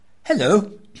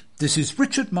Hello, this is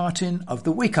Richard Martin of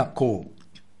The Wake Up Call,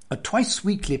 a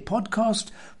twice-weekly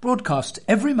podcast broadcast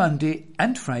every Monday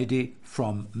and Friday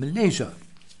from Malaysia.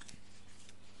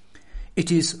 It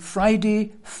is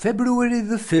Friday, February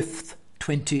the 5th,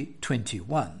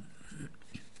 2021.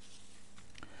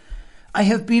 I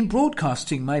have been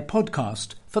broadcasting my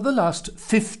podcast for the last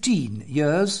 15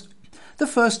 years, the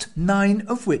first 9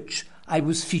 of which I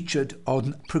was featured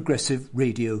on Progressive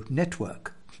Radio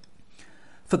Network.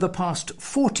 For the past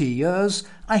 40 years,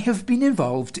 I have been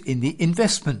involved in the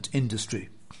investment industry.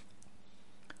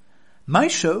 My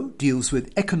show deals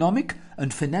with economic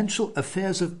and financial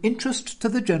affairs of interest to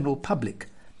the general public,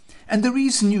 and the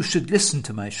reason you should listen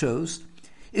to my shows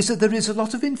is that there is a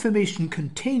lot of information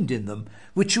contained in them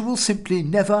which you will simply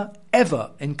never,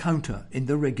 ever encounter in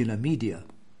the regular media.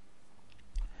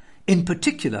 In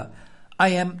particular, I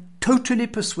am totally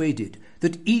persuaded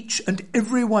that each and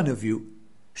every one of you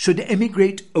should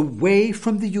emigrate away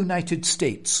from the United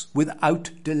States without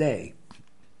delay.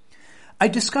 I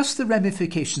discuss the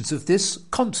ramifications of this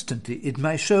constantly in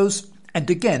my shows, and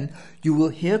again you will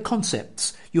hear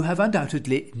concepts you have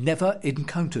undoubtedly never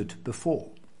encountered before.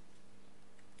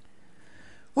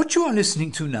 What you are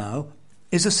listening to now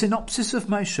is a synopsis of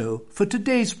my show for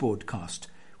today's broadcast,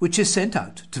 which is sent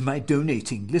out to my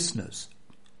donating listeners.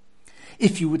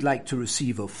 If you would like to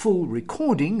receive a full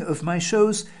recording of my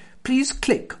shows, please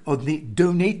click on the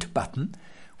Donate button,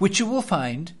 which you will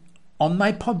find on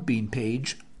my Podbean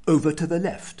page over to the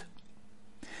left.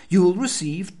 You will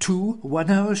receive 2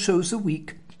 one-hour shows a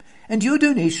week, and your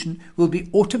donation will be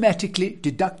automatically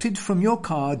deducted from your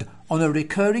card on a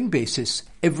recurring basis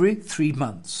every 3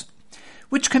 months,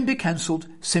 which can be cancelled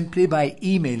simply by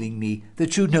emailing me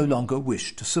that you no longer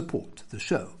wish to support the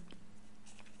show.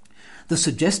 The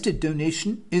suggested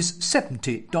donation is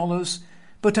 $70,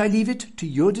 but I leave it to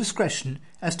your discretion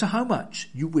as to how much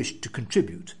you wish to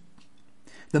contribute.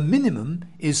 The minimum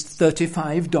is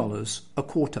 $35 a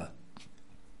quarter.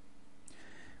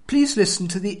 Please listen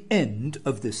to the end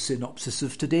of this synopsis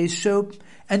of today's show,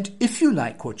 and if you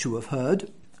like what you have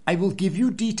heard, I will give you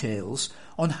details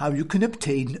on how you can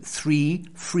obtain 3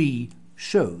 free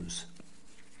shows.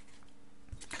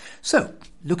 So,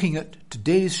 looking at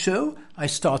today's show, I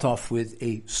start off with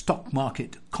a stock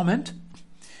market comment,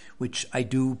 which I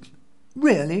do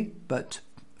rarely, but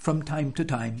from time to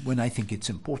time when I think it's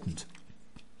important.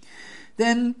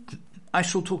 Then I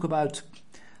shall talk about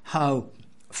how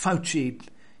Fauci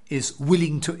is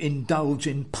willing to indulge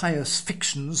in pious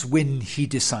fictions when he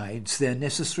decides they're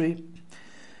necessary.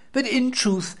 But in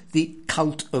truth, the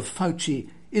cult of Fauci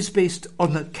is based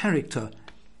on a character,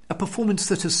 a performance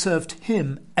that has served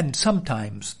him and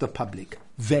sometimes the public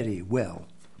very well.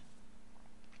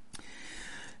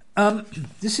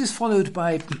 This is followed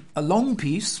by a long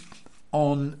piece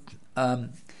on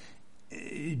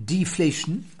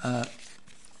deflation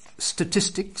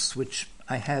statistics, which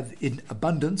I have in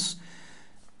abundance.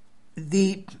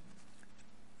 The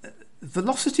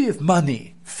velocity of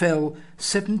money fell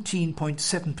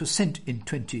 17.7% in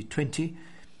 2020,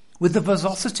 with the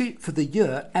velocity for the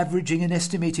year averaging an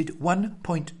estimated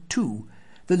 1.2,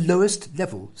 the lowest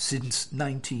level since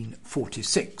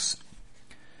 1946.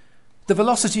 The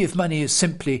velocity of money is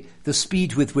simply the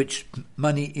speed with which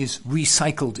money is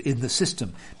recycled in the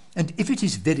system. And if it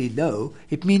is very low,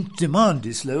 it means demand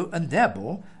is low, and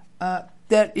therefore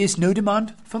there is no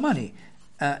demand for money,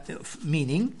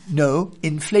 meaning no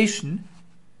inflation,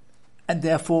 and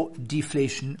therefore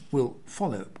deflation will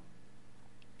follow.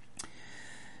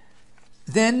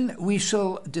 Then we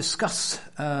shall discuss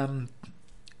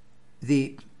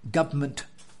the government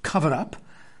cover-up,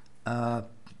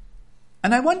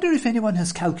 and I wonder if anyone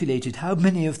has calculated how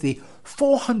many of the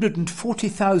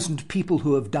 440,000 people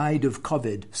who have died of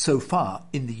COVID so far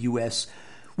in the US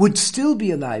would still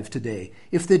be alive today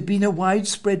if there'd been a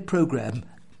widespread program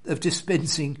of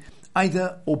dispensing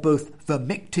either or both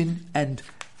vermectin and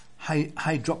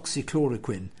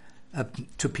hydroxychloroquine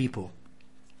to people,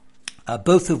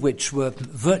 both of which were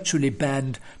virtually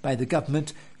banned by the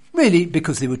government, really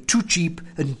because they were too cheap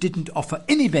and didn't offer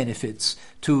any benefits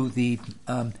to the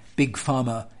big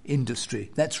pharma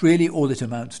industry. That's really all it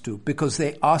amounts to, because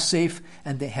they are safe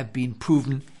and they have been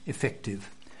proven effective.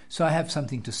 So I have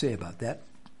something to say about that.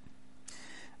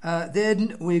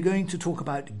 Then we're going to talk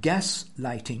about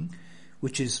gaslighting,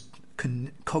 which is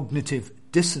cognitive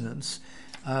dissonance.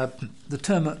 The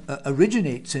term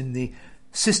originates in the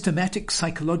systematic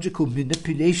psychological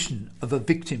manipulation of a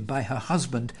victim by her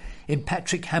husband in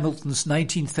Patrick Hamilton's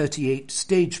 1938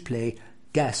 stage play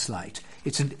Gaslight.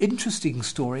 It's an interesting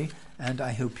story, and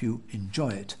I hope you enjoy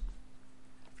it.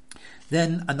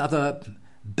 Then another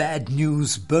Bad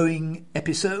News Boeing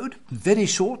episode. Very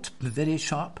short, very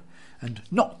sharp, and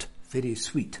not very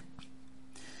sweet.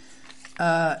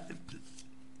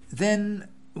 Then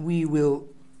we will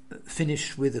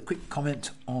finish with a quick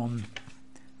comment on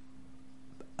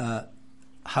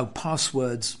how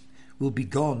passwords will be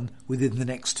gone within the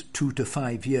next 2 to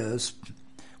 5 years,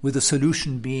 with the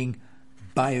solution being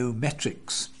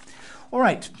biometrics. All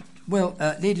right. Well,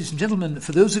 ladies and gentlemen,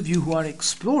 for those of you who are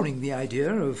exploring the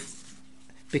idea of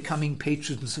becoming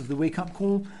patrons of the Wake Up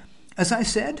Call, as I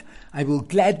said, I will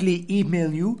gladly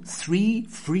email you 3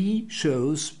 free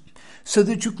shows so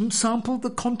that you can sample the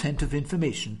content of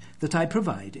information that I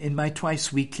provide in my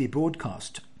twice-weekly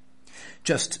broadcast.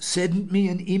 Just send me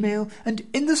an email and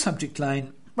in the subject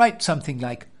line write something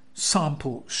like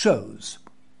sample shows.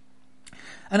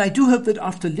 And I do hope that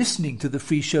after listening to the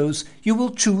free shows, you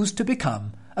will choose to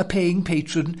become a paying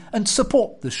patron and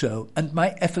support the show and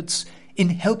my efforts in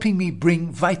helping me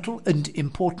bring vital and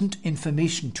important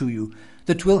information to you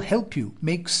that will help you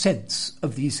make sense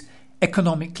of these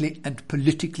economically and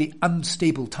politically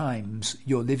unstable times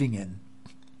you're living in.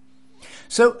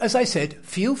 So, as I said,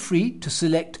 feel free to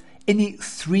select any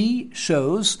 3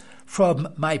 shows from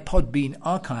my Podbean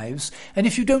archives, and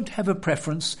if you don't have a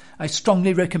preference, I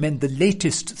strongly recommend the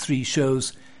latest 3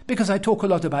 shows because I talk a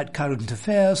lot about current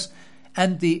affairs,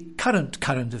 and the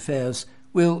current affairs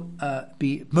will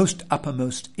be most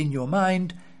uppermost in your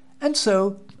mind, and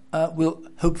so will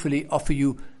hopefully offer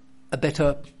you a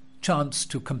better chance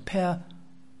to compare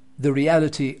the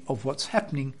reality of what's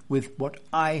happening with what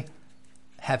I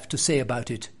have to say about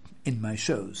it in my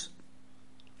shows.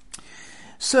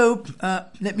 So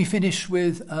let me finish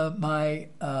with my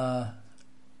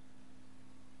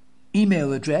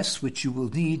email address, which you will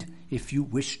need if you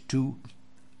wish to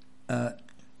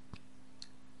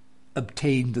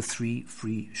obtain the 3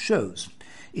 free shows.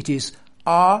 It is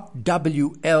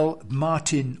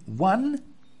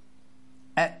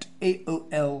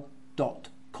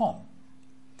rwlmartin1@aol.com.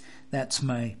 That's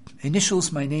my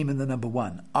initials, my name, and the number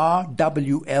 1.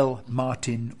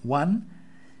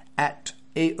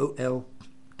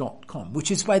 rwlmartin1@aol.com,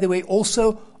 which is, by the way,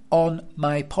 also on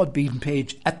my Podbean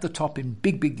page at the top in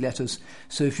big letters.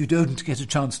 So if you don't get a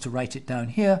chance to write it down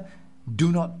here, do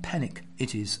not panic.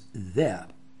 It is there.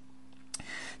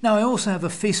 Now, I also have a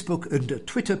Facebook and a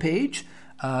Twitter page,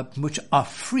 which are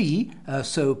free,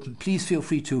 so please feel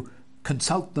free to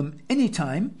consult them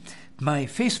anytime. My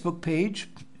Facebook page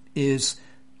is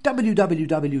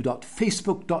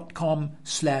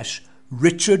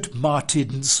www.facebook.com/Richard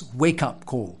Martin's Wake Up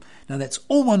Call. Now, that's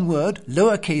all one word,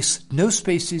 lowercase, no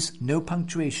spaces, no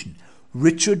punctuation.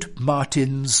 Richard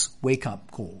Martin's Wake Up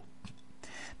Call.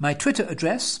 My Twitter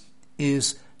address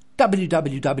is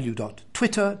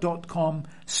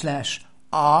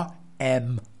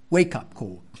www.twitter.com/RM Wake Up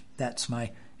Call. That's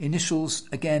my initials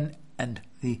again and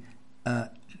the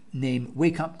name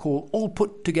Wake Up Call, all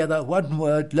put together, one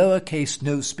word, lowercase,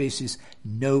 no spaces,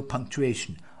 no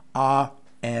punctuation.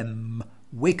 RM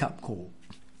Wake Up Call.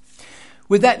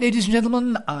 With that, ladies and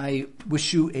gentlemen, I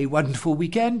wish you a wonderful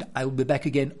weekend. I will be back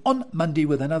again on Monday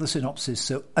with another synopsis.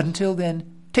 So until then,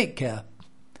 take care.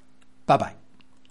 Bye-bye.